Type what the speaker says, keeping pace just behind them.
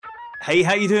Hey,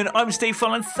 how you doing? I'm Steve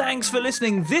Folland. Thanks for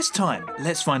listening. This time,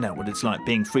 let's find out what it's like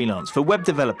being freelance for web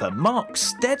developer Mark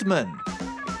Steadman.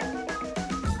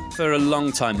 For a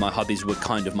long time, my hobbies were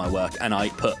kind of my work, and I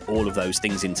put all of those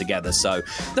things in together. So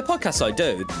the podcasts I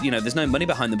do, there's no money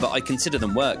behind them, but I consider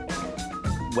them work.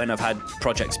 When I've had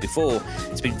projects before,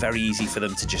 it's been very easy for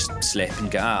them to just slip and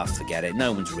go, forget it.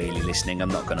 No one's really listening. I'm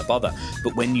not going to bother.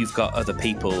 But when you've got other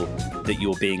people that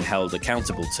you're being held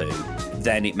accountable to,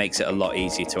 then it makes it a lot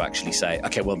easier to actually say,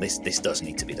 okay, well, this does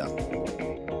need to be done.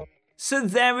 So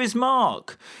there is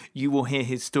Mark. You will hear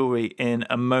his story in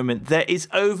a moment. There is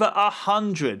over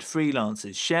 100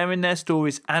 freelancers sharing their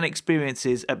stories and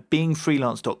experiences at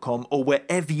beingfreelance.com or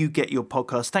wherever you get your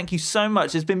podcast. Thank you so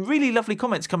much. There's been really lovely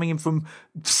comments coming in from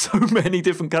so many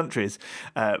different countries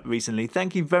recently.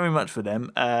 Thank you very much for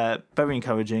them. Very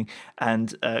encouraging,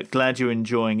 and glad you're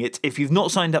enjoying it. If you've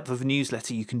not signed up for the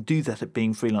newsletter, you can do that at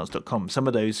beingfreelance.com. Some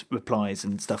of those replies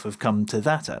and stuff have come to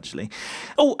that, actually.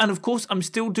 Oh, and of course, I'm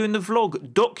still doing the vlog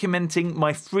documenting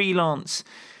my freelance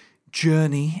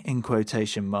journey in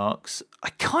quotation marks. I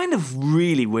kind of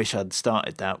really wish I'd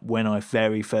started that when I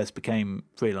very first became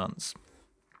freelance.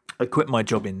 I quit my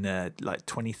job in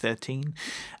 2013,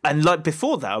 and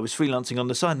before that I was freelancing on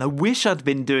the side, and I wish I'd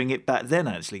been doing it back then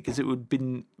actually, because it would have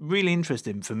been really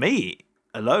interesting for me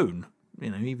alone,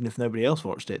 even if nobody else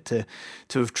watched it, to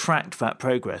have tracked that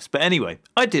progress. But anyway,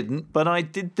 I didn't, but I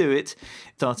did do it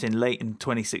starting late in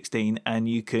 2016, and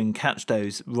you can catch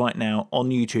those right now on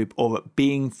YouTube or at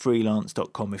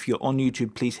beingfreelance.com. If you're on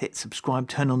YouTube, please hit subscribe,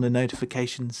 turn on the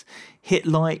notifications, hit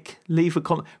like, leave a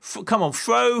comment. Come on,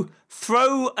 throw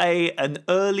an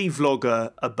early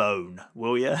vlogger a bone,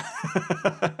 will you?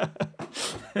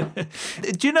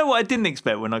 Do you know what I didn't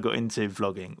expect when I got into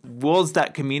vlogging? Was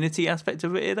that community aspect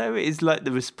of it, though. It is like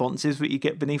the responses that you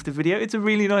get beneath the video. It's a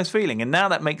really nice feeling. And now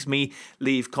that makes me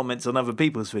leave comments on other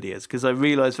people's videos, because I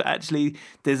realise that actually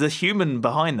there's a human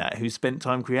behind that who spent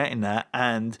time creating that.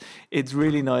 And it's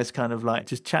really nice kind of like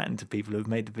just chatting to people who've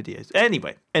made the videos.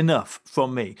 Anyway, enough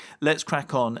from me. Let's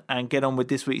crack on and get on with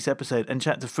this week's episode and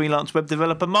chat to freelance web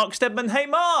developer Mark Steadman. Hey,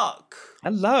 Mark!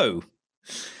 Hello.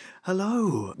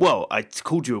 Hello. Well, I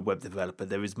called you a web developer.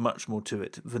 There is much more to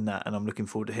it than that, and I'm looking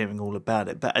forward to hearing all about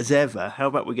it. But as ever, how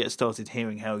about we get started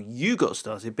hearing how you got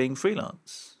started being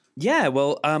freelance? Yeah,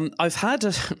 well, I've had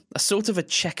a sort of a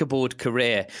checkerboard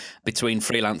career between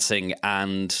freelancing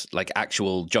and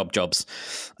actual jobs.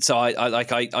 So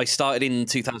I started in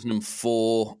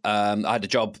 2004. I had a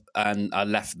job and I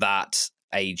left that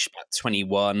age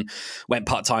 21, went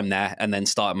part-time there, and then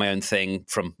started my own thing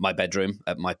from my bedroom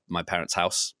at my parents'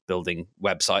 house, building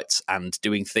websites and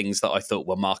doing things that I thought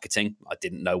were marketing. I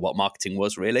didn't know what marketing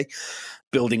was really.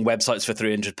 Building websites for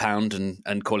 £300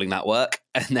 and calling that work.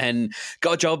 And then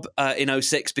got a job in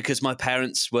 2006 because my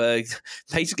parents were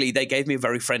basically, they gave me a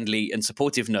very friendly and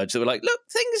supportive nudge. They were like, look,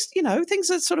 things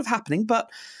are sort of happening, but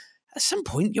at some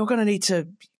point you're going to need to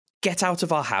get out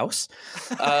of our house.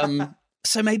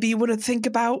 So maybe you want to think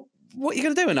about what you're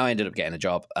going to do. And I ended up getting a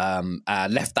job.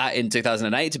 Left that in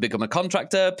 2008 to become a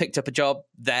contractor, picked up a job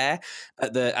there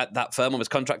at that firm I was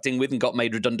contracting with, and got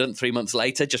made redundant 3 months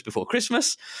later, just before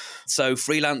Christmas. So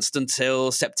freelanced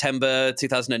until September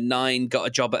 2009, got a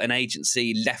job at an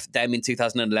agency, left them in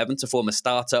 2011 to form a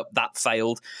startup. That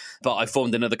failed, but I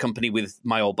formed another company with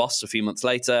my old boss a few months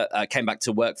later, came back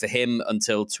to work for him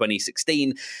until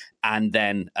 2016. And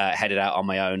then headed out on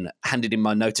my own, handed in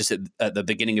my notice at the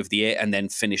beginning of the year, and then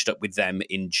finished up with them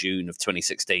in June of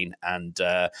 2016. And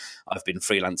I've been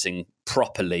freelancing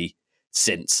properly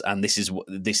since. And this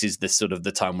is the sort of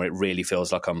the time where it really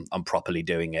feels like I'm properly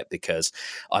doing it, because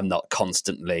I'm not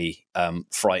constantly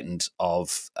frightened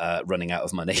of running out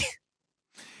of money.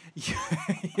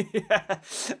 Yeah.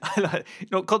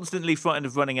 Not constantly frightened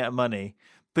of running out of money,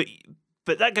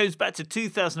 but that goes back to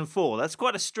 2004. That's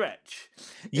quite a stretch.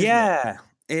 Yeah,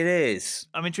 it is.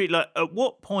 I'm intrigued. At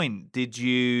what point did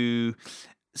you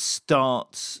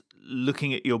start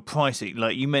looking at your pricing?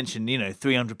 Like you mentioned,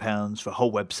 £300 for a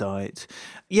whole website.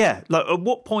 Yeah. At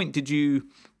what point did you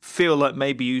feel like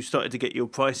maybe you started to get your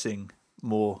pricing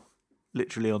more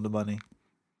literally on the money?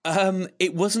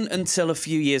 It wasn't until a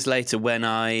few years later when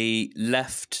I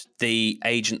left the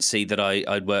agency that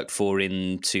I'd worked for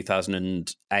in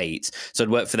 2008. So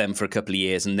I'd worked for them for a couple of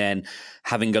years, and then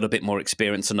having got a bit more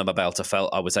experience under my belt, I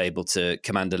felt I was able to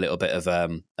command a little bit of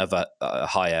a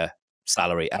higher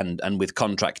salary. And with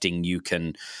contracting, you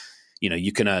can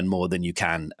earn more than you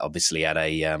can obviously at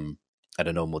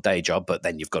a normal day job, but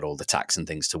then you've got all the tax and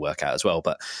things to work out as well.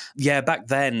 But yeah, back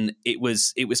then it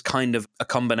was kind of a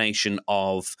combination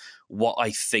of what I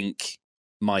think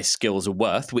my skills are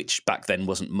worth, which back then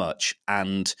wasn't much,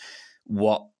 and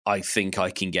what I think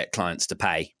I can get clients to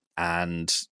pay.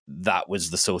 And that was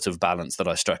the sort of balance that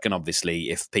I struck. And obviously,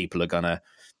 if people are going to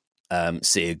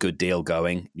see a good deal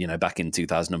going, back in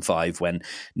 2005, when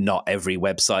not every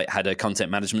website had a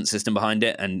content management system behind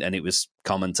it, and it was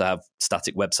common to have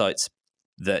static websites,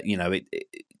 that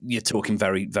you're talking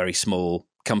very, very small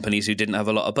companies who didn't have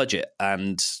a lot of budget.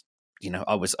 And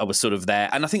I was sort of there,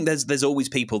 and I think there's always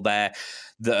people there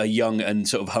that are young and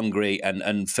sort of hungry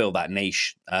and fill that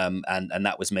niche, and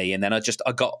that was me. And then I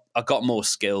got more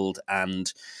skilled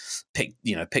and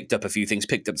picked up a few things,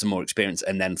 picked up some more experience,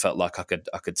 and then felt like I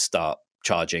could start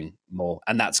charging more,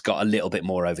 and that's got a little bit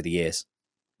more over the years.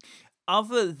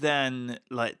 Other than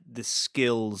like the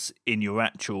skills in your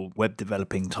actual web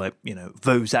developing type,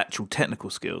 those actual technical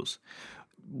skills,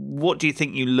 what do you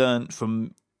think you learned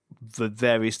from the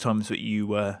various times that you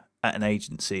were at an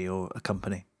agency or a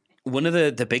company? One of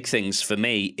the big things for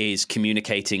me is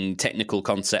communicating technical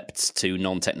concepts to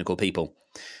non-technical people.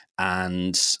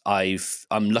 And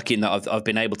I'm lucky in that I've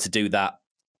been able to do that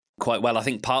quite well. I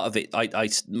think part of it, I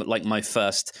like my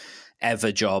first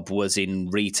ever job was in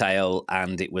retail,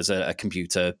 and it was a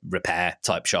computer repair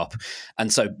type shop.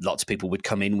 And so lots of people would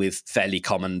come in with fairly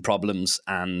common problems,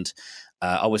 and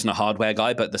I wasn't a hardware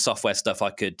guy, but the software stuff I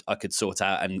could sort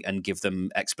out and give them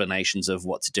explanations of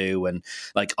what to do. And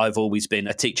like, I've always been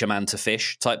a teach a man to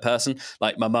fish type person.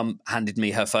 Like, my mum handed me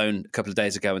her phone a couple of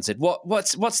days ago and said,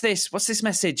 "What's this? What's this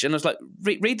message?" And I was like,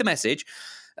 read the message.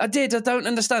 I did. I don't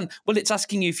understand. Well, it's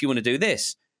asking you if you want to do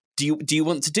this. Do you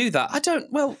want to do that? I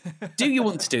don't. Well, do you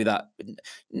want to do that?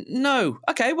 No.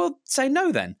 Okay. Well, say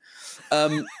no then.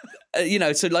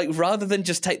 So like, rather than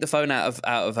just take the phone out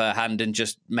of her hand and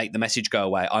just make the message go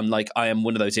away, I am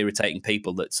one of those irritating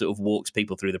people that sort of walks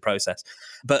people through the process.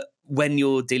 But when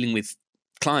you're dealing with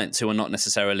clients who are not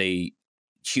necessarily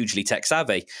hugely tech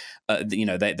savvy,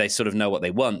 they sort of know what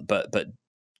they want, but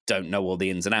don't know all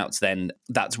the ins and outs, then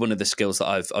that's one of the skills that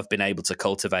I've been able to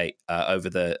cultivate over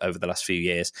the last few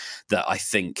years, that I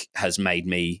think has made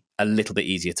me a little bit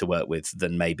easier to work with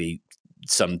than maybe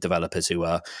some developers who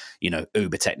are,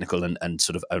 uber technical and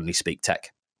sort of only speak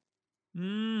tech.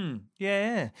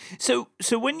 Yeah. So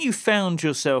when you found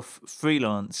yourself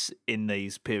freelance in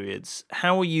these periods,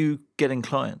 how are you getting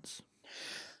clients?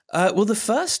 Well, the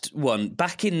first one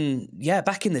back in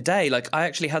the day, like, I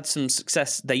actually had some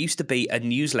success. There used to be a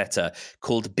newsletter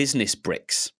called Business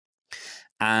Bricks,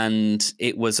 and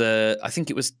it was I think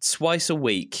it was twice a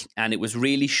week, and it was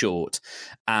really short,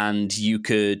 and you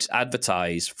could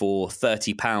advertise for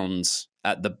 £30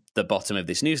 at the bottom of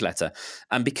this newsletter.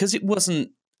 And because it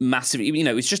wasn't massive,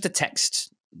 it was just a text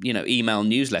email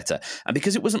newsletter, and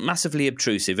because it wasn't massively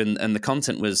obtrusive and the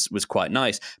content was quite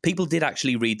nice, people did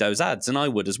actually read those ads, and I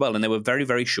would as well, and they were very,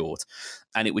 very short,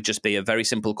 and it would just be a very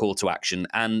simple call to action.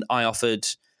 And I offered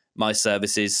my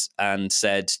services and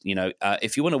said,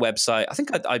 if you want a website, I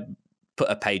think I put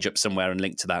a page up somewhere and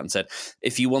linked to that and said,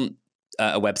 if you want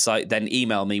a website, then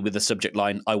email me with the subject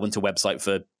line, "I want a website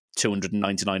for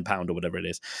 £299" or whatever it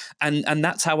is. And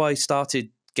that's how I started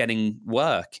getting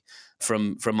work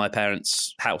from my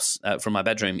parents' house, from my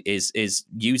bedroom, is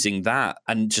using that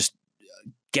and just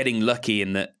getting lucky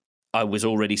in that I was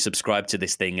already subscribed to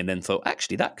this thing, and then thought,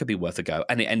 actually, that could be worth a go.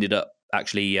 And it ended up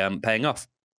actually paying off.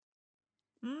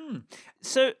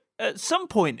 So at some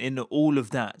point in all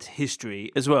of that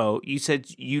history as well, you said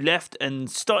you left and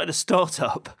started a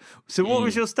startup. So what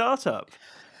was your startup?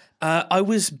 I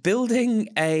was building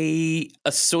a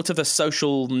sort of a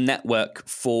social network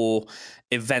for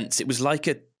events. It was like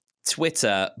a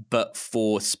Twitter, but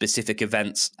for specific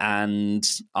events. And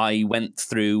I went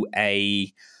through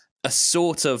a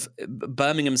sort of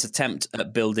Birmingham's attempt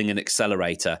at building an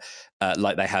accelerator,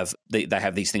 like they have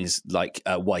these things like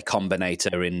Y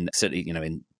Combinator in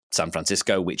San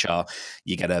Francisco, which are,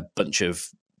 you get a bunch of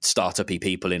startup-y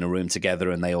people in a room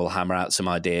together and they all hammer out some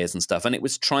ideas and stuff. And it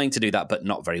was trying to do that, but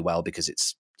not very well, because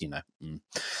it's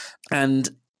and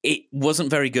it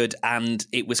wasn't very good, and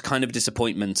it was kind of a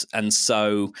disappointment. And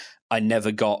so it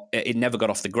never got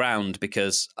off the ground,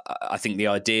 because I think the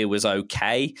idea was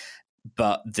okay,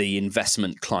 but the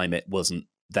investment climate wasn't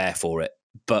there for it.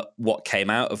 But what came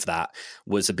out of that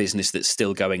was a business that's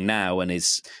still going now, and it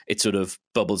sort of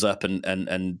bubbles up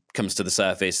and comes to the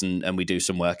surface, and we do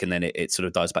some work, and then it sort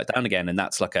of dies back down again. And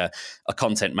that's like a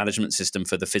content management system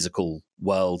for the physical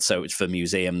world. So it's for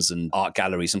museums and art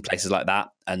galleries and places like that.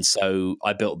 And so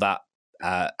I built that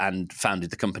and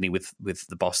founded the company with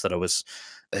the boss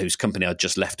whose company I'd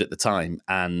just left at the time.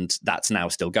 And that's now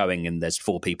still going. And there's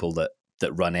 4 people that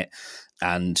that run it.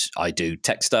 And I do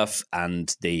tech stuff,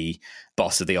 and the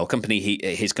boss of the old company,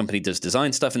 his company does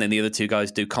design stuff, and then the other two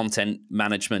guys do content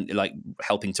management, like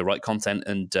helping to write content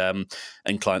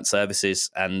and client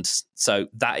services. And so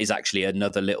that is actually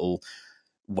another little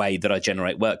way that I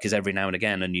generate work, because every now and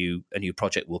again a new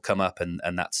project will come up, and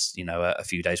that's a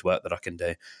few days work that I can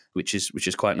do, which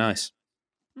is quite nice.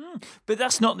 But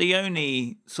that's not the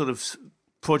only sort of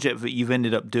project that you've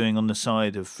ended up doing on the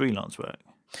side of freelance work.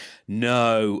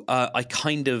 No, I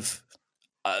kind of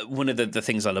one of the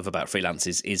things I love about freelance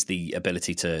is the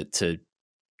ability to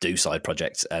do side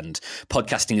projects, and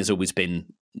podcasting has always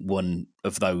been one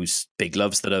of those big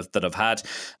loves that I've had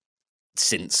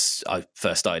since I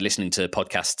first started listening to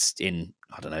podcasts in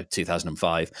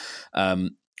 2005.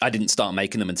 I didn't start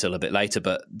making them until a bit later,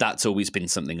 but that's always been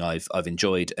something I've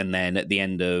enjoyed. And then at the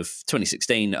end of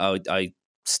 2016, I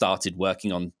started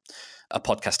working on a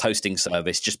podcast hosting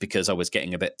service, just because I was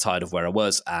getting a bit tired of where I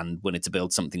was and wanted to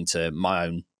build something to my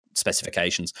own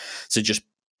specifications. So just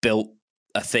built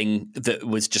a thing that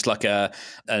was just like a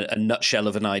nutshell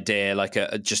of an idea, like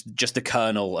just the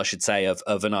kernel, I should say,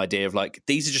 of an idea of like,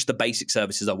 these are just the basic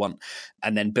services I want,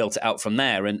 and then built it out from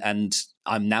there. And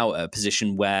I'm now at a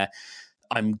position where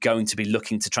I'm going to be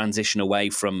looking to transition away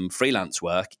from freelance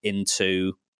work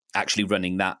into actually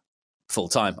running that full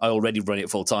time. I already run it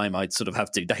full time. I sort of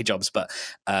have 2 day jobs, but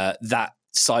that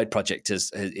side project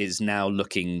is now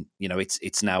looking,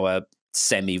 it's now a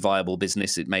semi-viable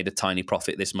business. It made a tiny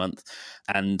profit this month,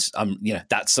 and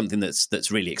that's something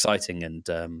that's really exciting.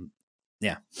 And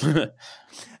yeah.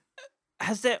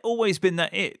 Has there always been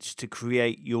that itch to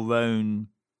create your own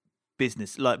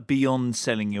business, like beyond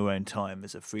selling your own time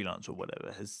as a freelancer or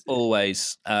whatever?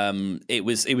 Always. It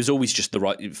was always just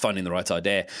finding the right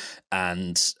idea,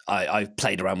 and I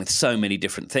played around with so many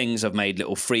different things. I've made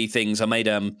little free things. I made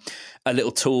a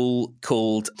little tool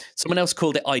someone else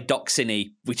called it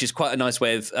iDocsiny, which is quite a nice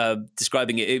way of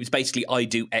describing it. It was basically I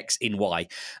do X in Y,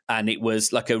 and it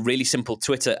was like a really simple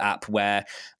Twitter app where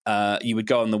you would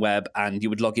go on the web and you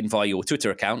would log in via your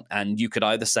Twitter account, and you could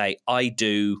either say, I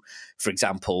do, for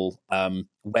example,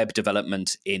 web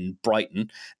development in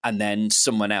Brighton, and then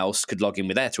someone else could log in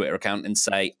with their Twitter account and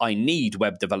say, I need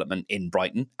web development in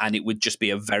Brighton. And it would just be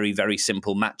a very, very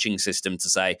simple matching system to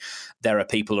say, there are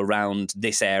people around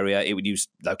this area. It would use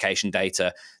location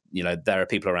data. There are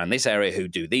people around this area who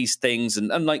do these things.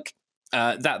 And like,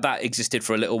 that existed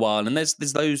for a little while. And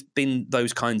there's been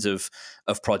those kinds of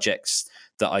projects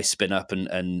that I spin up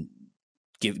and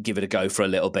give it a go for a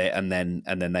little bit, and then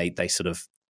they sort of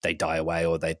they die away,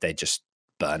 or they just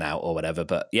burn out or whatever.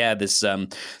 But yeah, there's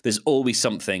always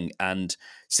something. And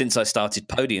since I started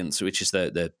Podience, which is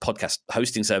the podcast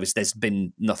hosting service, there's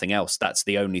been nothing else. That's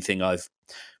the only thing I've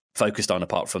focused on,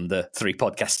 apart from the 3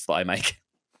 podcasts that I make.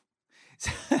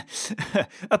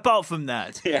 Apart from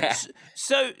that, yeah.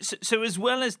 So as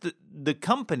well as the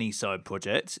company side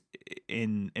project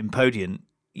in Podium,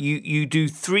 you do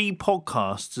 3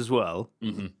 podcasts as well.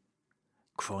 Mm-hmm.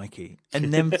 Crikey!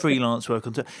 And then freelance work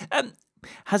on.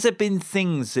 Has there been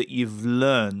things that you've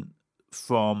learned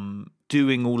from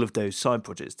doing all of those side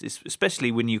projects,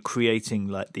 especially when you're creating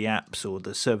like the apps or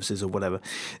the services or whatever,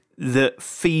 that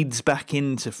feeds back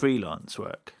into freelance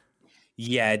work?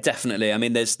 Yeah, definitely. I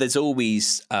mean, there's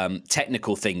always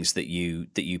technical things that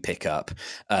you pick up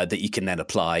that you can then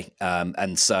apply.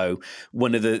 And so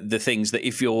one of the things that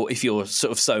if you're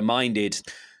sort of so minded,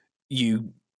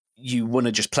 you want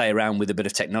to just play around with a bit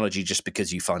of technology just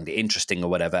because you find it interesting or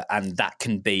whatever, and that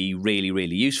can be really,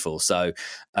 really useful. So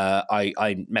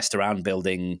I messed around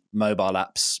building mobile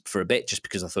apps for a bit just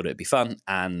because I thought it'd be fun,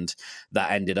 and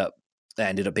that ended up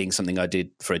being something I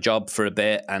did for a job for a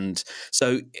bit. And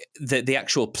so the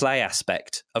actual play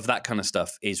aspect of that kind of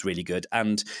stuff is really good.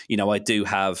 And, I do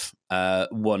have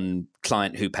one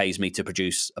client who pays me to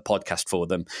produce a podcast for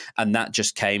them. And that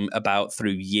just came about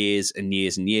through years and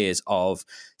years and years of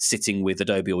sitting with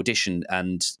Adobe Audition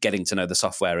and getting to know the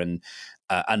software and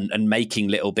making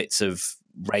little bits of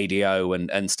radio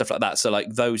and stuff like that. So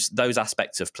like those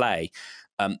aspects of play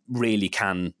really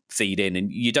can feed in,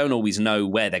 and you don't always know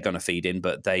where they're going to feed in,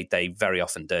 but they very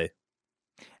often do.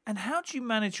 And how do you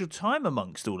manage your time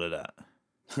amongst all of that?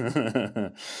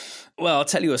 Well, I'll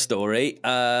tell you a story.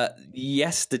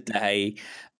 Yesterday,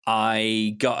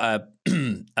 I got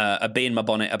a bee in my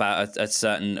bonnet about a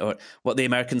certain, or what the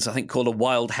Americans I think call a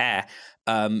wild hair,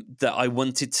 that I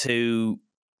wanted to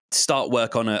start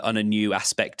work on a new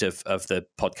aspect of the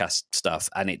podcast stuff,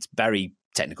 and it's very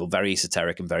technical, very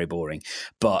esoteric and very boring,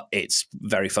 but it's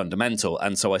very fundamental.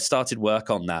 And so I started work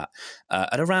on that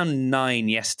at around 9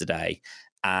 yesterday,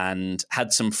 and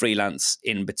had some freelance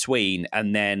in between,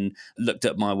 and then looked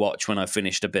at my watch when I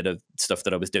finished a bit of stuff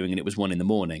that I was doing, and it was 1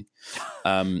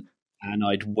 a.m. And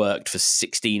I'd worked for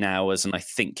 16 hours and I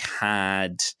think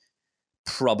had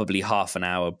probably half an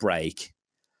hour break,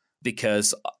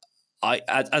 because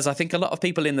as I think a lot of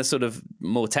people in the sort of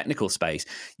more technical space,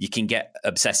 you can get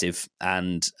obsessive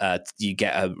and you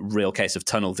get a real case of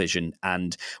tunnel vision.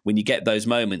 And when you get those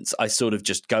moments, I sort of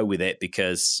just go with it,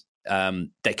 because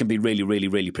they can be really, really,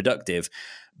 really productive.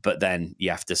 But then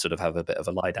you have to sort of have a bit of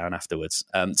a lie down afterwards.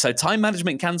 So time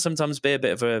management can sometimes be a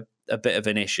bit of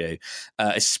an issue,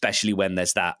 especially when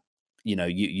there's that,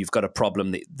 you've got a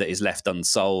problem that is left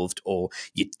unsolved, or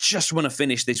you just want to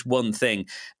finish this one thing,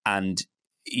 and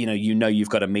you've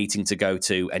got a meeting to go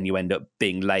to, and you end up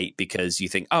being late because you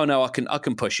think, oh no, I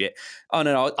can push it. Oh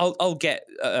no, I'll get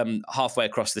halfway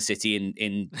across the city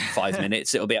in 5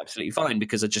 minutes. It'll be absolutely fine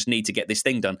because I just need to get this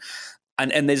thing done.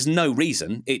 And there's no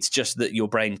reason. It's just that your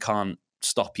brain can't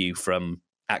stop you from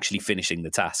actually finishing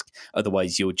the task.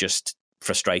 Otherwise, you're just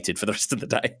frustrated for the rest of the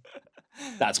day.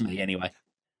 That's me anyway.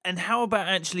 And how about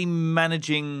actually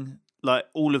managing like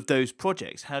all of those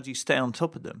projects? How do you stay on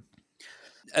top of them?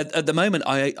 At the moment,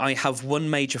 I have one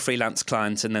major freelance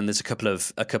client, and then there's a couple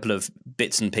of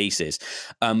bits and pieces.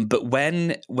 But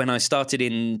when I started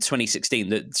in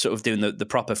 2016, sort of doing the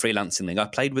proper freelancing thing, I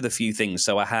played with a few things.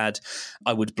 So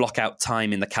I would block out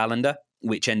time in the calendar,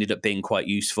 which ended up being quite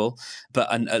useful. But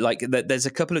there's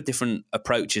a couple of different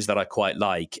approaches that I quite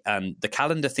like, and the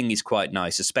calendar thing is quite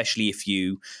nice, especially if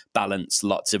you balance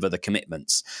lots of other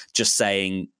commitments. Just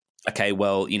saying, okay,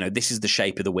 well, this is the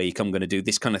shape of the week. I'm going to do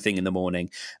this kind of thing in the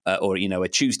morning, or, a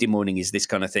Tuesday morning is this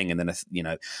kind of thing. And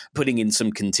then, putting in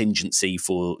some contingency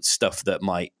for stuff that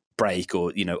might break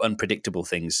or, unpredictable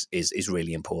things is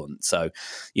really important. So,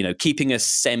 keeping a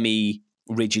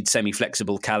semi-rigid,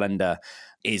 semi-flexible calendar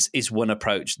is one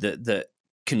approach that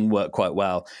can work quite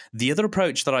well. The other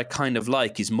approach that I kind of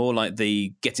like is more like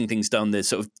the getting things done, the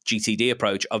sort of GTD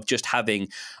approach of just having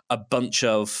a bunch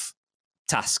of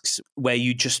tasks where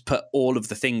you just put all of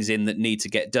the things in that need to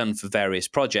get done for various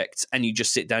projects, and you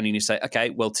just sit down and you say, okay,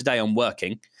 well, today I'm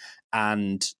working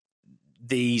and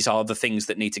these are the things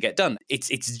that need to get done. It's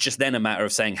just then a matter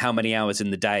of saying, how many hours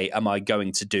in the day am I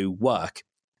going to do work?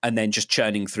 And then just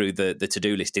churning through the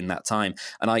to-do list in that time.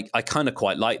 And I kind of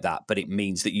quite like that, but it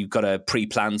means that you've got to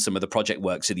pre-plan some of the project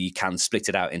work so that you can split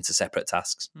it out into separate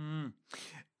tasks.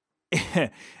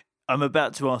 I'm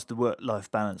about to ask the work-life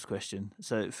balance question,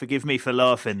 so forgive me for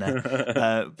laughing there.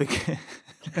 Because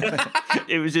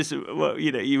it was just, well,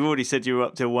 you've already said you were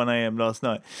up till 1 a.m. last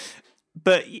night.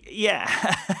 But yeah,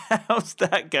 how's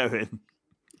that going?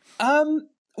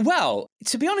 Well,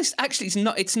 to be honest, actually,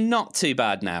 it's not too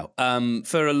bad now.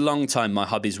 For a long time, my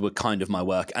hobbies were kind of my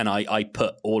work, and I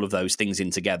put all of those things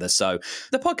in together. So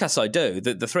the podcasts I do,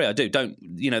 the three I do,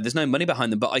 there's no money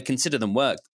behind them, but I consider them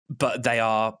work. But they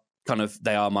are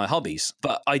my hobbies.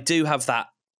 But I do have that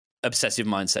obsessive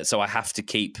mindset, so I have to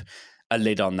keep a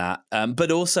lid on that.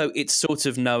 But also, it's sort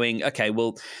of knowing, okay,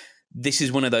 well, this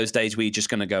is one of those days where you're just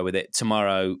going to go with it.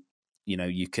 Tomorrow,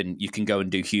 you can go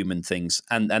and do human things,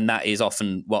 and that is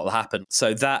often what will happen.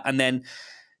 So that, and then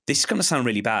this is going to sound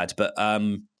really bad, but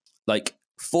like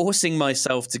forcing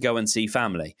myself to go and see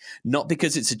family, not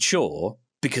because it's a chore,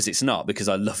 because it's not, because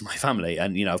I love my family,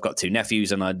 and I've got 2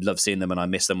 nephews and I love seeing them and I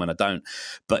miss them when I don't.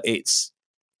 But it's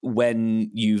when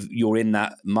you're in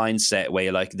that mindset where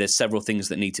you're like, there's several things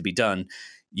that need to be done.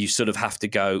 You sort of have to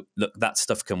go, look, that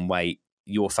stuff can wait.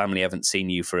 Your family haven't seen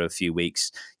you for a few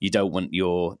weeks. You don't want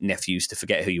your nephews to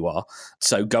forget who you are.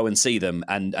 So go and see them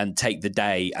and take the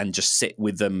day and just sit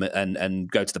with them and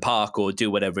go to the park or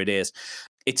do whatever it is.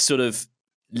 It's sort of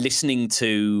listening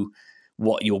to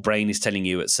what your brain is telling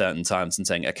you at certain times and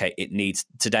saying, okay,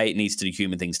 today it needs to do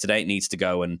human things. Today it needs to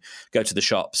go to the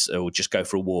shops or just go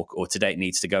for a walk, or today it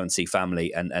needs to go and see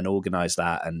family and organize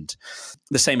that. And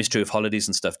the same is true of holidays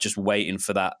and stuff, just waiting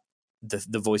for that,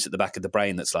 the voice at the back of the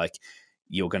brain that's like,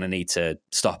 you're going to need to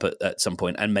stop at some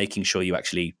point, and making sure you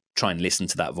actually try and listen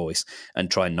to that voice and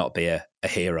try and not be a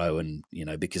hero. And,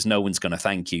 because no one's going to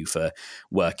thank you for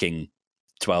working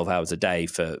 12 hours a day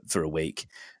for a week.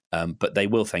 But they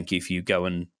will thank you if you go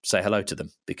and say hello to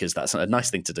them, because that's a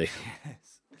nice thing to do.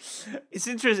 Yes. It's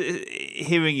interesting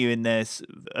hearing you in there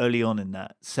early on in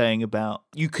that, saying about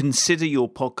you consider your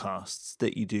podcasts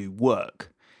that you do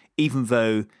work, even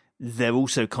though they're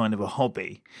also kind of a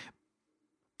hobby.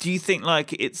 Do you think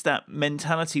like it's that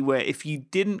mentality where if you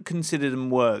didn't consider them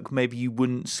work, maybe you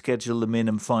wouldn't schedule them in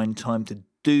and find time to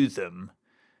do them?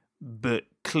 But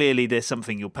clearly there's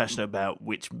something you're passionate about,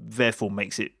 which therefore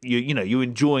makes it, you're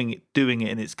enjoying doing it,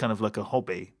 and it's kind of like a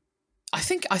hobby. I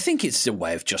think it's a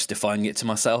way of justifying it to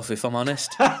myself, if I'm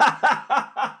honest.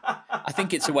 I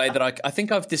think it's a way that I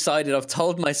think I've decided, I've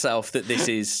told myself that this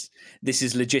is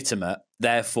legitimate.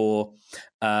 Therefore,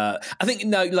 I think,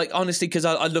 no, like, honestly, because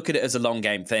I look at it as a long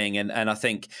game thing. And I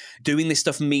think doing this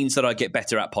stuff means that I get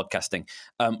better at podcasting.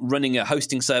 Running a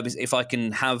hosting service, if I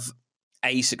can have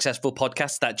a successful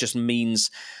podcast, that just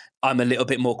means I'm a little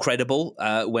bit more credible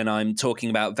when I'm talking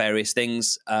about various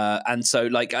things. And so,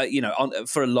 like,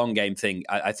 for a long game thing,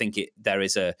 I think it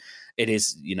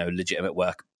is legitimate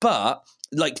work. But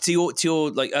like to your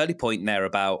like early point there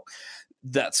about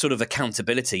that sort of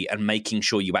accountability and making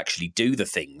sure you actually do the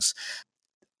things.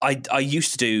 I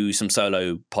used to do some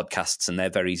solo podcasts, and they're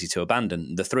very easy to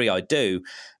abandon. The three I do,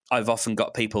 I've often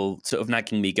got people sort of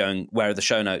nagging me going, where are the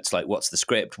show notes? Like, what's the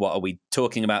script? What are we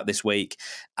talking about this week?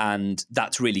 And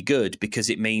that's really good because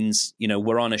it means,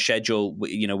 we're on a schedule.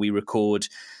 We record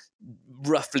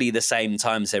roughly the same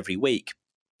times every week.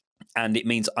 And it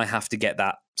means I have to get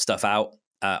that stuff out.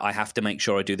 I have to make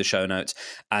sure I do the show notes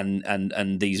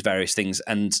and these various things.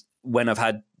 And when I've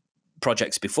had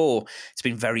projects before, it's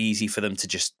been very easy for them to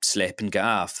just slip and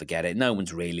go, forget it. No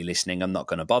one's really listening. I'm not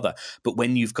going to bother. But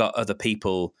when you've got other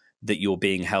people that you're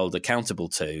being held accountable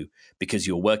to because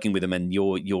you're working with them and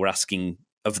you're asking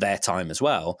of their time as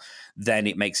well, then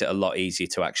it makes it a lot easier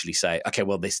to actually say, okay,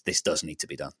 well, this does need to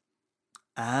be done.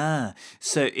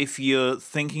 So if you're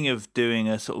thinking of doing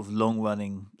a sort of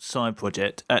long-running side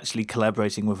project, actually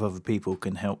collaborating with other people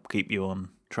can help keep you on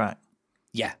track.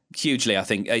 Yeah, hugely. I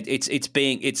think it's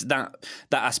that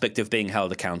aspect of being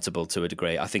held accountable to a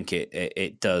degree. I think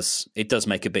it does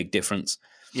make a big difference.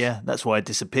 Yeah, that's why I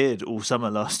disappeared all summer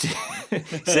last year.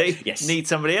 See, yes. Need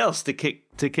somebody else to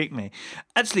kick me.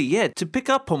 Actually, yeah, to pick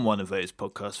up on one of those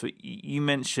podcasts, you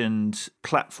mentioned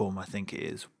Platform, I think it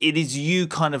is. It is you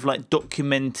kind of like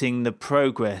documenting the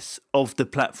progress of the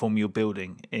platform you're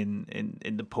building in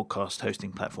the podcast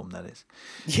hosting platform, that is.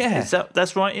 Yeah.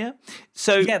 That's right, yeah?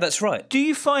 So yeah, that's right. Do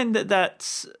you find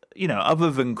that's,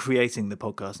 other than creating the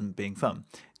podcast and being fun,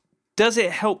 does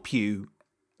it help you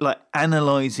like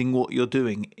analyzing what you're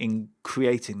doing in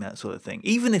creating that sort of thing?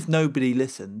 Even if nobody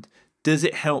listened, does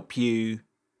it help you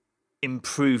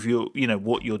improve your,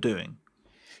 what you're doing?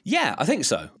 Yeah, I think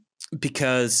so.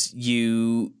 Because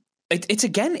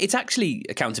it's actually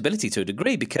accountability to a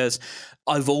degree, because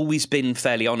I've always been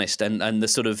fairly honest, and the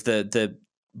sort of the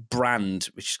brand,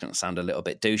 which is going to sound a little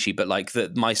bit douchey, but like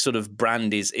my sort of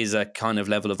brand is a kind of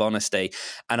level of honesty.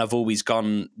 And I've always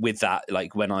gone with that.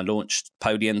 Like when I launched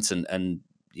Podient and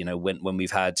when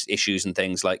we've had issues and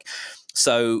things like,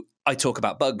 so I talk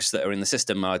about bugs that are in the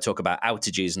system. I talk about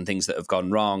outages and things that have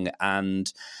gone wrong.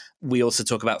 And we also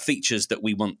talk about features that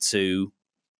we want to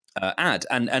add.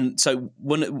 And so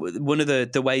one of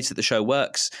the ways that the show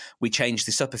works, we changed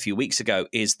this up a few weeks ago,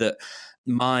 is that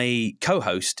my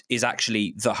co-host is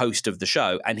actually the host of the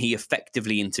show, and he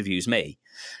effectively interviews me.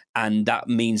 And that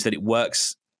means that it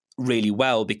works really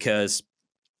well because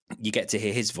you get to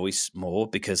hear his voice more,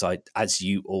 because as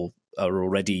you all are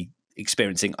already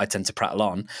experiencing, I tend to prattle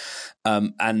on,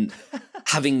 and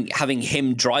having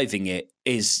him driving it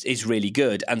is really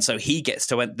good. And so he gets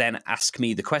to then ask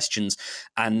me the questions,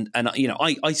 and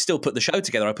I still put the show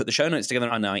together. I put the show notes together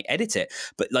and I edit it.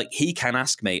 But like he can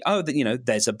ask me,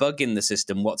 there's a bug in the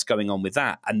system. What's going on with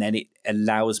that? And then it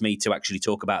allows me to actually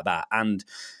talk about that and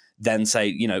then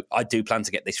say, I do plan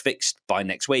to get this fixed by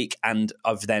next week. And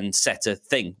I've then set a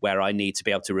thing where I need to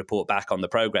be able to report back on the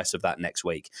progress of that next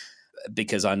week,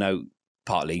 because I know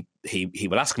partly he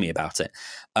will ask me about it.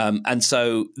 And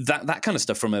so that kind of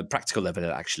stuff from a practical level, it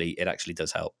actually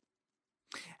does help.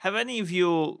 Have any of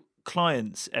your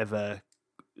clients ever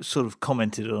sort of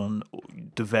commented on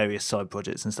the various side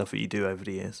projects and stuff that you do over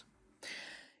the years?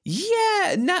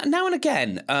 Yeah, now and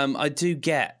again, I do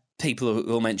get people who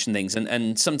will mention things,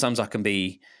 and sometimes I can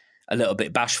be a little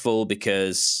bit bashful,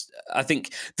 because I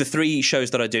think the 3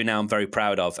 shows that I do now I'm very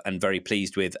proud of and very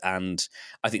pleased with, and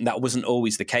I think that wasn't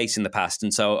always the case in the past.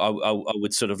 And so I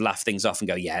would sort of laugh things off and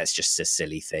go, yeah, it's just a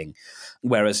silly thing.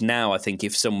 Whereas now I think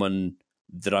if someone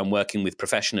that I'm working with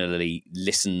professionally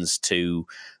listens to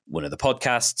one of the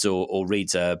podcasts or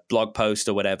reads a blog post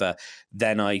or whatever,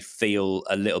 then I feel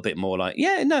a little bit more like,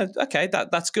 yeah, no, okay,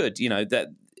 that's good.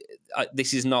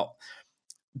 This is not,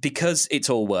 because it's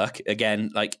all work,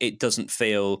 again, like it doesn't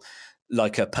feel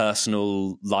like a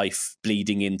personal life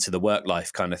bleeding into the work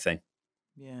life kind of thing.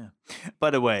 Yeah. By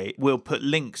the way, we'll put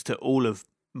links to all of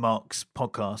Mark's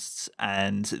podcasts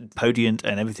and Podiant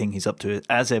and everything he's up to,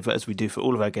 as ever, as we do for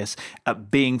all of our guests, at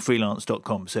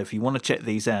beingfreelance.com. So if you want to check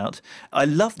these out, I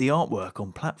love the artwork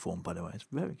on platform, by the way. It's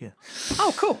very good.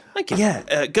 Oh, cool. Thank you.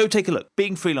 Yeah, go take a look.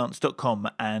 beingfreelance.com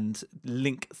and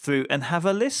link through and have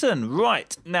a listen.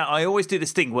 Right. Now, I always do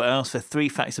this thing where I ask for 3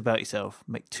 facts about yourself.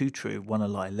 Make 2 true, 1 a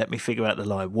lie. Let me figure out the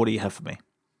lie. What do you have for me?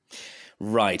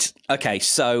 Right. Okay,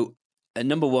 so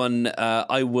number 1,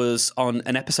 I was on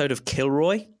an episode of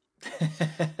Kilroy.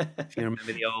 If you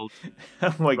remember the old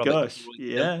Oh my Robert gosh.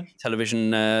 Kilroy Yeah.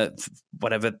 television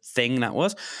whatever thing that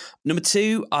was. Number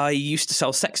 2, I used to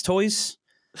sell sex toys.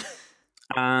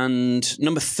 And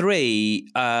number 3,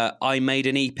 I made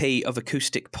an EP of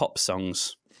acoustic pop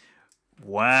songs.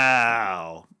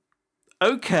 Wow.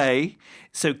 Okay.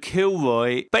 So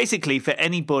Kilroy, basically for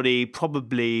anybody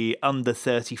probably under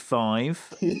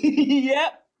 35.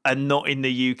 Yep. And not in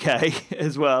the UK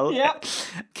as well. Yep.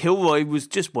 Kilroy was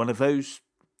just one of those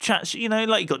chats, you know,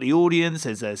 like you got the audience,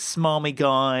 there's a smarmy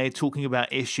guy talking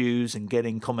about issues and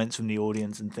getting comments from the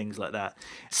audience and things like that.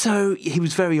 So he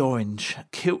was very orange.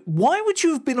 Why would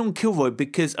you have been on Kilroy?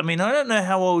 Because, I mean, I don't know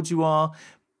how old you are,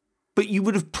 but you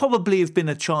would have probably have been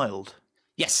a child.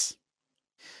 Yes,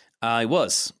 I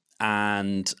was.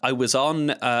 And I was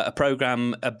on a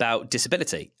program about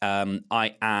disability.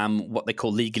 I am what they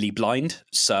call legally blind.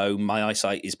 So my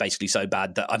eyesight is basically so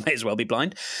bad that I may as well be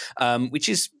blind, which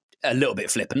is a little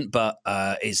bit flippant, but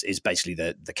is basically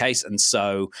the case. And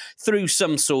so through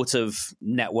some sort of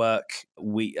network,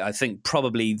 I think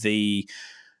probably the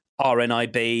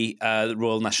RNIB, the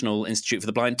Royal National Institute for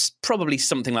the Blind, probably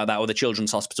something like that, or the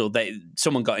Children's Hospital,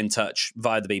 someone got in touch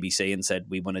via the BBC and said,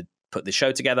 we want to put this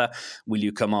show together. Will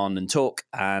you come on and talk?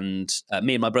 And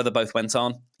me and my brother both went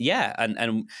on. Yeah,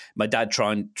 and my dad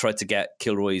tried to get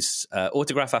Kilroy's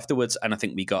autograph afterwards, and I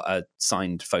think we got a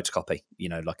signed photocopy, you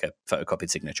know, like a photocopied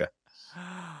signature.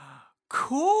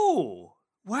 Cool.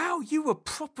 Wow, you were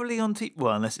properly on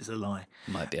well, unless it's a lie.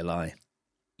 Might be a lie.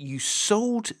 You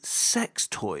sold sex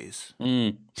toys.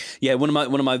 Yeah, one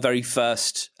of my very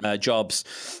first jobs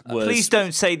was. Please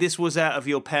don't say this was out of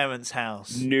your parents'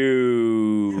 house.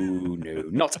 No,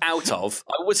 not out of.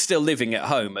 I was still living at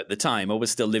home at the time. I was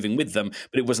still living with them,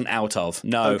 but it wasn't out of.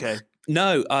 No. Okay.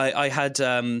 No, I had.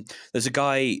 There's a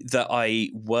guy that I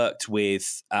worked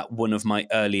with at one of my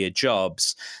earlier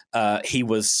jobs. He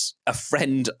was a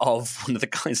friend of one of the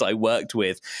guys I worked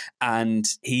with, and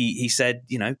he said,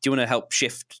 you know, do you want to help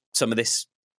shift some of this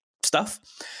stuff?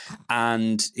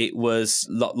 And it was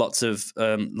lots of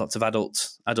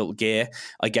adult gear.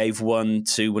 I gave one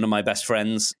to one of my best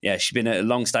friends. Yeah, she's been a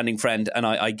long-standing friend, and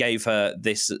I gave her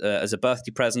this as a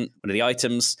birthday present. One of the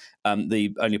items.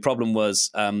 The only problem was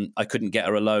I couldn't get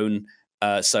her alone,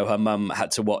 so her mum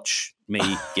had to watch me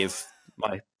give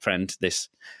my friend this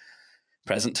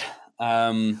present.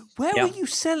 Where were you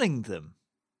selling them?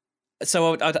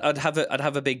 So I'd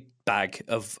have a big bag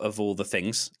of all the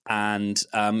things, and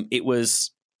it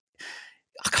was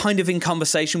kind of in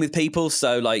conversation with people.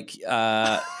 So like, you'd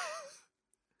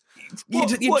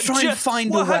try and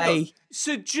find a way.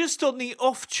 So just on the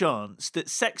off chance that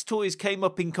sex toys came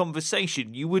up in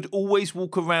conversation, you would always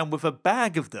walk around with a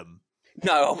bag of them.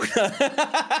 No,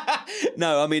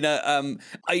 no. I mean,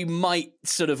 I might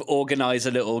sort of organise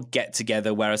a little get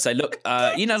together where I say, look,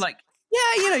 you know, like.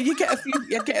 Yeah, you know, you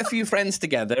get a few friends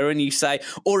together, and you say,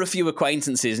 or a few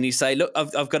acquaintances, and you say, "Look,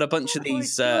 I've got a bunch of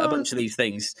these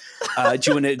things. Do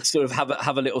you want to sort of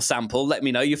have a little sample? Let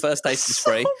me know. Your first taste is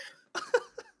free."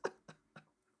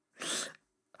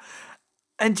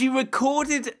 And you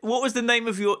recorded. What was the name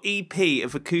of your EP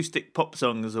of acoustic pop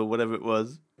songs or whatever it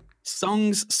was?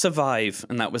 Songs Survive,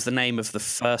 and that was the name of the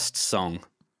first song.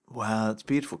 Wow, that's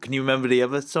beautiful. Can you remember the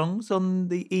other songs on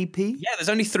the EP? Yeah, there's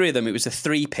only 3 of them. It was a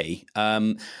 3P.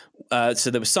 So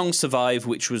there was Songs Survive,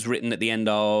 which was written at the end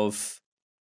of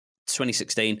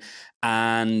 2016,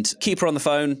 and Keep Her on the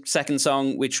Phone, second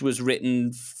song, which was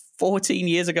written 14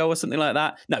 years ago or something like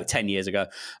that. No, 10 years ago.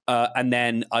 And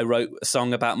then I wrote a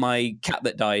song about my cat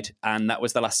that died, and that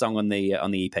was the last song on the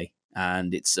EP.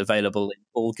 And it's available in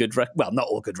all good, not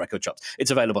all good record shops. It's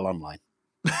available online.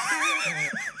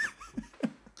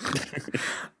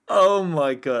 Oh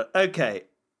my God. Okay.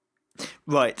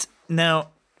 Right. Now,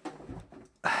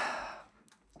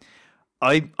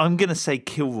 I'm going to say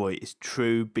Kilroy is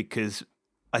true because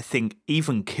I think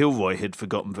even Kilroy had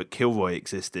forgotten that Kilroy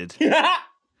existed.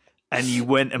 And you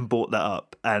went and bought that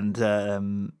up.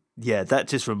 And yeah, that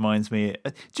just reminds me.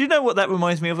 Do you know what that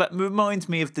reminds me of? That reminds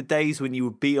me of the days when you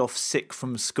would be off sick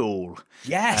from school.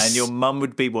 Yes. And your mum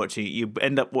would be watching. You'd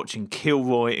end up watching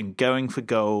Kilroy and Going for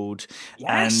Gold.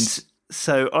 Yes.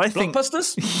 So I think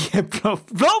Blockbusters? Yeah,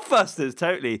 Blockbusters,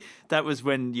 totally. That was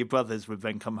when your brothers would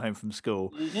then come home from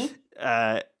school.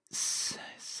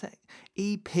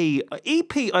 EP,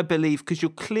 I believe, because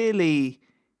you're clearly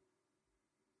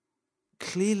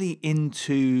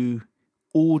into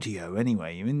audio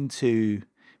anyway. You're into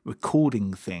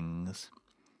recording things.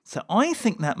 So I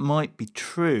think that might be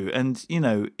true. And, you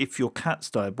know, if your cat's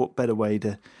died, what better way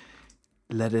to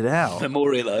let it out?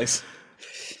 Memorialise.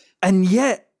 And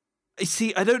yet,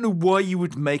 see, I don't know why you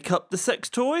would make up the sex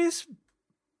toys,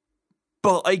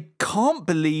 but I can't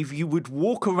believe you would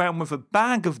walk around with a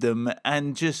bag of them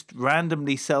and just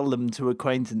randomly sell them to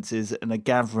acquaintances in a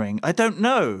gathering. I don't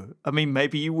know. I mean,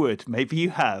 maybe you would. Maybe you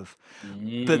have.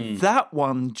 But that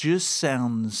one just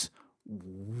sounds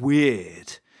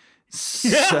weird.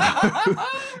 So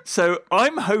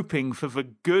I'm hoping for the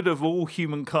good of all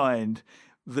humankind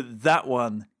that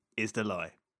one is the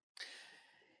lie.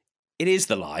 It is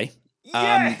the lie.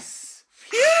 Yes!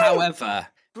 However,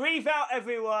 breathe out,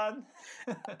 everyone.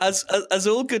 as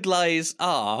all good lies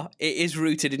are, it is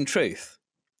rooted in truth.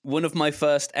 One of my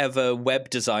first ever web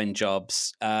design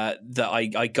jobs that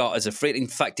I got as a free, in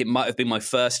fact, it might have been my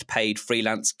first paid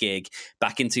freelance gig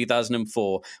back in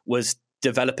 2004, was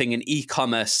developing an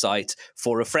e-commerce site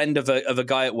for a friend of a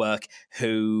guy at work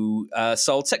who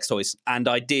sold sex toys, and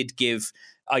I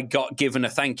got given a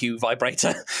thank you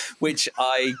vibrator, which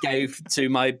I gave to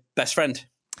my best friend.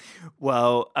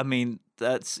 Well, I mean,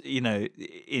 that's, you know,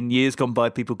 in years gone by,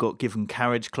 people got given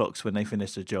carriage clocks when they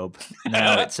finished a job.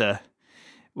 Now it's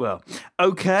well,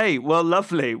 okay, well,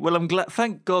 lovely. Well, I'm glad.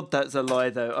 Thank God that's a lie,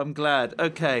 though. I'm glad.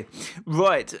 Okay,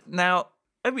 right. Now,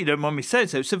 I hope you don't mind me saying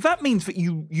so. So that means that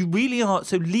you really are,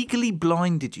 so legally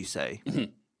blind, did you say?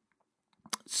 Mm-hmm.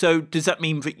 So does that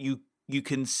mean that you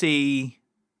can see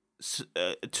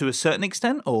to a certain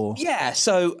extent, or? Yeah,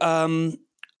 so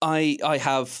I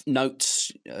have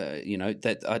notes, you know,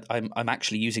 that I'm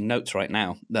actually using notes right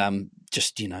now,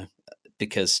 just, you know,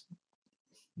 because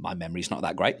my memory's not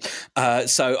that great.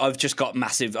 So I've just got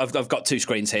massive, I've got two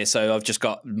screens here, so I've just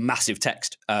got massive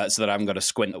text so that I haven't got to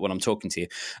squint when I'm talking to you.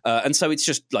 And so it's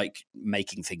just like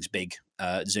making things big,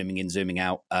 zooming in, zooming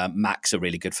out. Macs are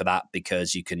really good for that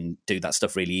because you can do that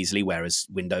stuff really easily, whereas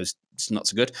Windows is not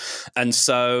so good. And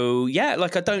so, yeah,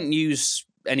 like I don't use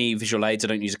any visual aids. I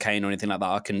don't use a cane or anything like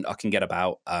that. I can get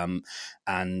about.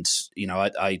 And, you know,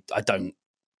 I don't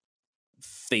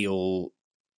feel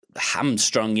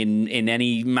hamstrung in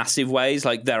any massive ways.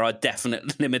 Like there are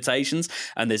definite limitations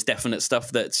and there's definite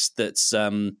stuff that's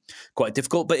quite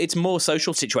difficult, but it's more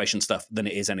social situation stuff than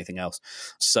it is anything else.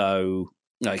 So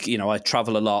like, you know, I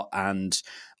travel a lot and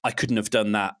I couldn't have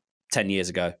done that 10 years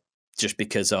ago just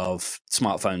because of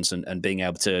smartphones and being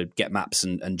able to get maps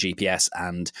and GPS,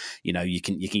 and you know, you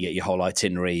can get your whole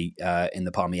itinerary in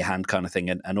the palm of your hand kind of thing,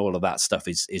 and all of that stuff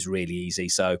is really easy.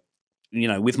 So, you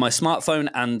know, with my smartphone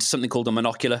and something called a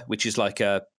monocular, which is like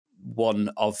one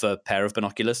of a pair of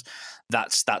binoculars,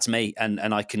 that's me,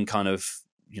 and I can kind of,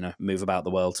 you know, move about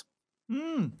the world.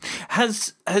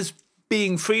 Has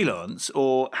being freelance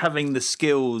or having the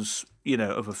skills, you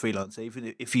know, of a freelancer,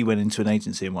 even if you went into an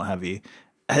agency and what have you,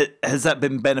 has that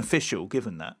been beneficial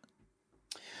given that?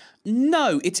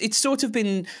 No, it's sort of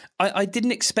been. I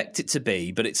didn't expect it to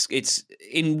be, but it's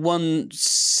in one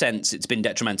sense it's been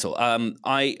detrimental.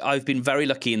 I've been very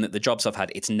lucky in that the jobs I've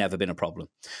had, it's never been a problem.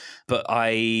 But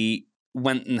I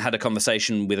went and had a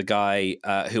conversation with a guy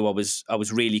who I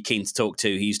was really keen to talk to.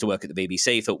 He used to work at the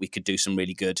BBC. Thought we could do some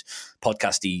really good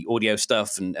podcasty audio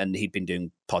stuff, and he'd been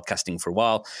doing podcasting for a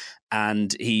while.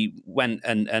 And he went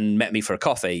and met me for a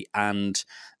coffee, and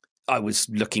I was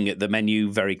looking at the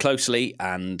menu very closely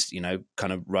and, you know,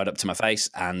 kind of right up to my face,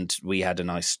 and we had a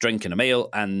nice drink and a meal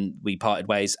and we parted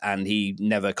ways, and he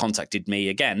never contacted me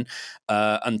again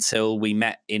until we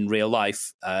met in real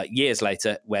life years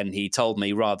later, when he told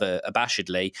me rather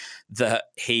abashedly that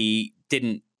he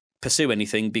didn't pursue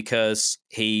anything because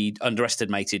he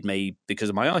underestimated me because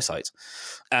of my eyesight,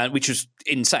 which was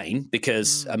insane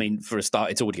because, I mean, for a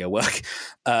start, it's audio work.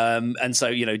 And so,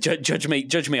 you know, judge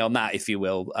me on that, if you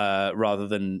will, rather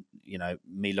than, you know,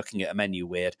 me looking at a menu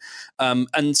weird.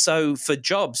 And so for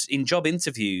jobs, in job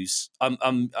interviews,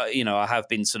 you know, I have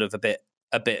been sort of a bit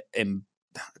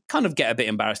kind of get a bit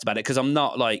embarrassed about it because I'm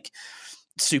not like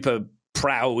super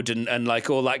proud and like,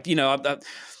 or like, you know, I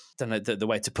don't know the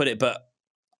way to put it, but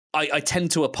I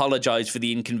tend to apologize for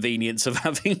the inconvenience of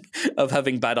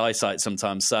having bad eyesight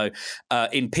sometimes. So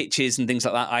in pitches and things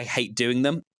like that, I hate doing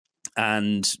them.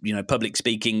 And, public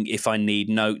speaking, if I need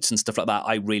notes and stuff like that,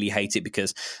 I really hate it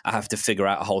because I have to figure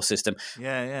out a whole system.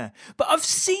 Yeah. But I've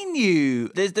seen you,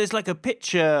 there's like a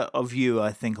picture of you,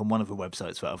 I think, on one of the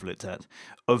websites that I've looked at,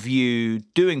 of you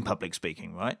doing public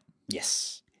speaking, right?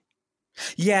 Yes.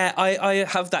 Yeah, I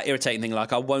have that irritating thing.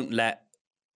 Like, I won't let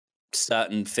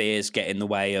certain fears get in the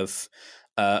way of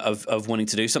wanting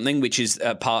to do something, which is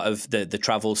part of the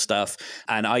travel stuff.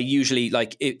 And I usually,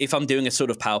 like, if I'm doing a sort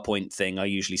of PowerPoint thing, I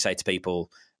usually say to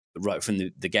people right from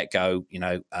the get-go,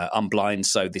 I'm blind,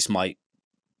 so this might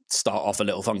start off a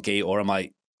little funky, or I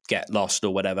might get lost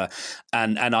or whatever.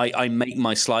 And I make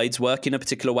my slides work in a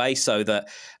particular way so that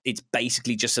it's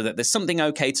basically just so that there's something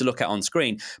okay to look at on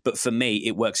screen. But for me,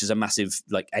 it works as a massive,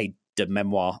 like, aide de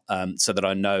memoir, so that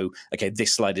I know, okay,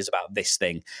 this slide is about this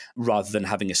thing, rather than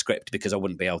having a script, because I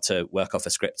wouldn't be able to work off a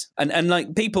script. And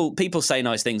like, people say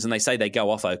nice things and they say they go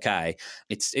off okay.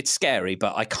 It's scary,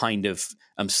 but I kind of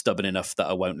am stubborn enough that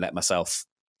I won't let myself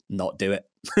not do it.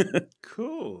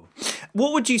 Cool.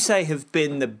 What would you say have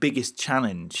been the biggest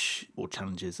challenge or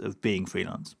challenges of being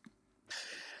freelance?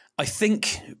 I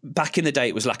think back in the day,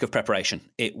 it was lack of preparation.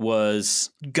 It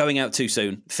was going out too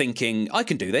soon, thinking I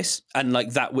can do this, and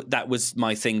like that was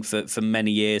my thing for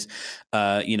many years.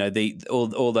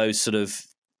 All those sort of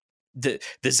the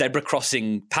zebra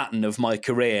crossing pattern of my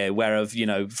career, whereof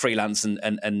freelance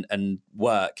and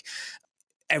work.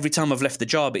 Every time I've left the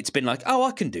job, it's been like, oh,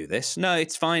 I can do this. No,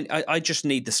 it's fine. I just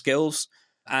need the skills.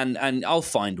 And I'll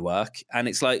find work. And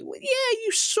it's like, well, yeah,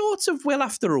 you sort of will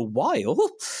after a while.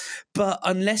 But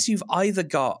unless you've either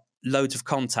got loads of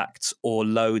contacts or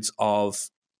loads of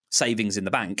savings in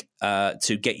the bank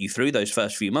to get you through those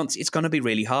first few months, it's going to be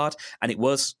really hard. And it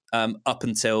was up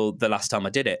until the last time I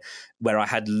did it, where I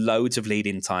had loads of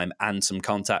lead-in time and some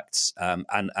contacts.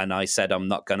 And I said, I'm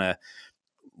not going to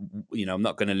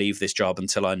leave this job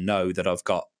until I know that I've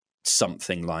got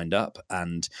something lined up.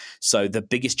 And so the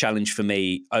biggest challenge for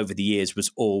me over the years was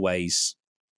always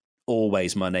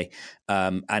money.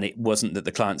 And it wasn't that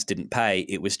the clients didn't pay.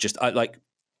 It was just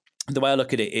the way I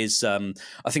look at it is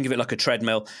I think of it like a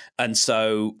treadmill. And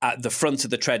so at the front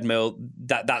of the treadmill,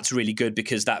 that's really good,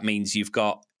 because that means you've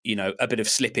got a bit of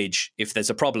slippage if there's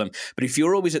a problem. But if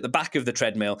you're always at the back of the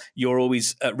treadmill, you're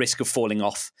always at risk of falling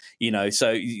off,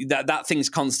 so that thing's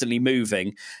constantly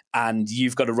moving and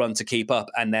you've got to run to keep up.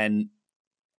 And then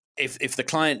if the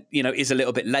client, is a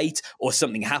little bit late or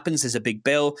something happens, there's a big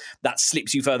bill, that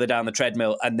slips you further down the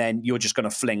treadmill, and then you're just going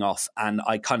to fling off. And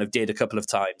I kind of did a couple of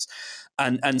times.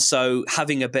 And so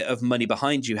having a bit of money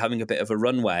behind you, having a bit of a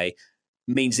runway,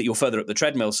 means that you're further up the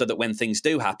treadmill, so that when things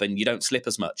do happen, you don't slip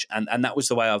as much. And that was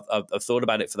the way I've thought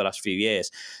about it for the last few years.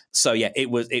 So yeah, it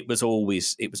was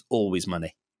always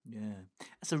money. Yeah,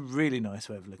 that's a really nice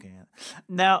way of looking at it.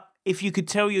 Now, if you could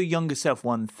tell your younger self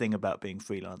one thing about being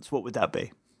freelance, what would that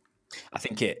be? I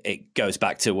think it goes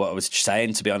back to what I was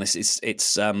saying, to be honest.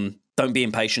 It's don't be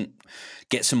impatient.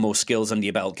 Get some more skills under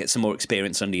your belt. Get some more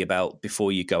experience under your belt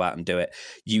before you go out and do it.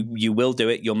 You will do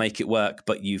it. You'll make it work,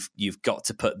 but you've got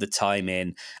to put the time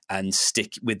in and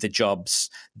stick with the jobs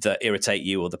that irritate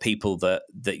you or the people that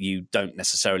you don't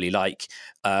necessarily like,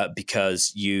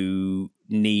 because you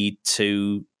need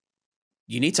to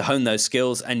hone those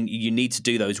skills, and you need to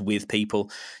do those with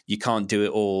people. You can't do it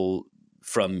all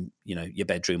from your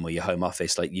bedroom or your home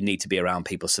office. Like, you need to be around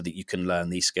people so that you can learn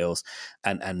these skills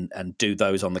and do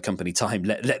those on the company time.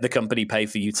 Let the company pay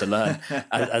for you to learn,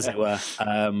 as it were.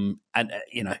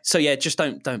 So yeah, just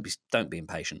don't be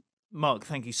impatient. Mark,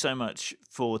 thank you so much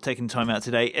for taking time out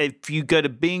today. If you go to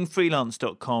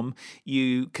beingfreelance.com,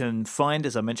 you can find,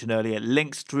 as I mentioned earlier,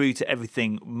 links through to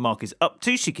everything Mark is up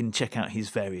to. So you can check out his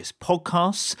various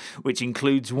podcasts, which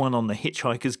includes one on the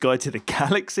Hitchhiker's Guide to the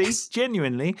Galaxy,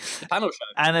 genuinely. The panel show.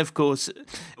 And of course,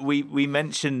 we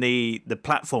mentioned the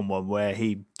platform one, where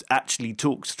he actually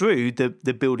talks through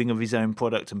the building of his own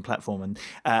product and platform.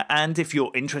 And if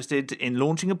you're interested in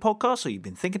launching a podcast, or you've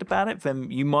been thinking about it,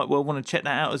 then you might well want to check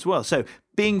that out as well. So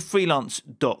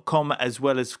beingfreelance.com, as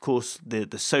well as, of course, the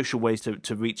social ways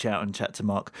to reach out and chat to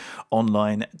Mark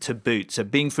online to boot. So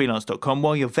beingfreelance.com.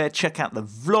 While you're there, check out the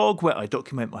vlog where I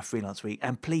document my freelance week,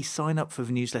 and please sign up for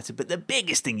the newsletter. But the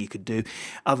biggest thing you could do,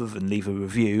 other than leave a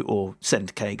review or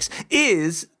send cakes,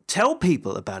 is tell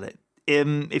people about it.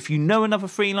 If you know another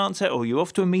freelancer, or you're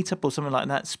off to a meetup or something like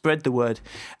that, spread the word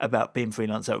about being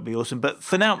freelance. That would be awesome. But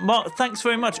for now, Mark, thanks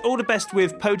very much. All the best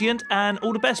with Podiant, and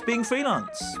all the best being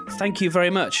freelance. Thank you very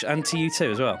much. And to you too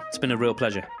as well. It's been a real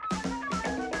pleasure.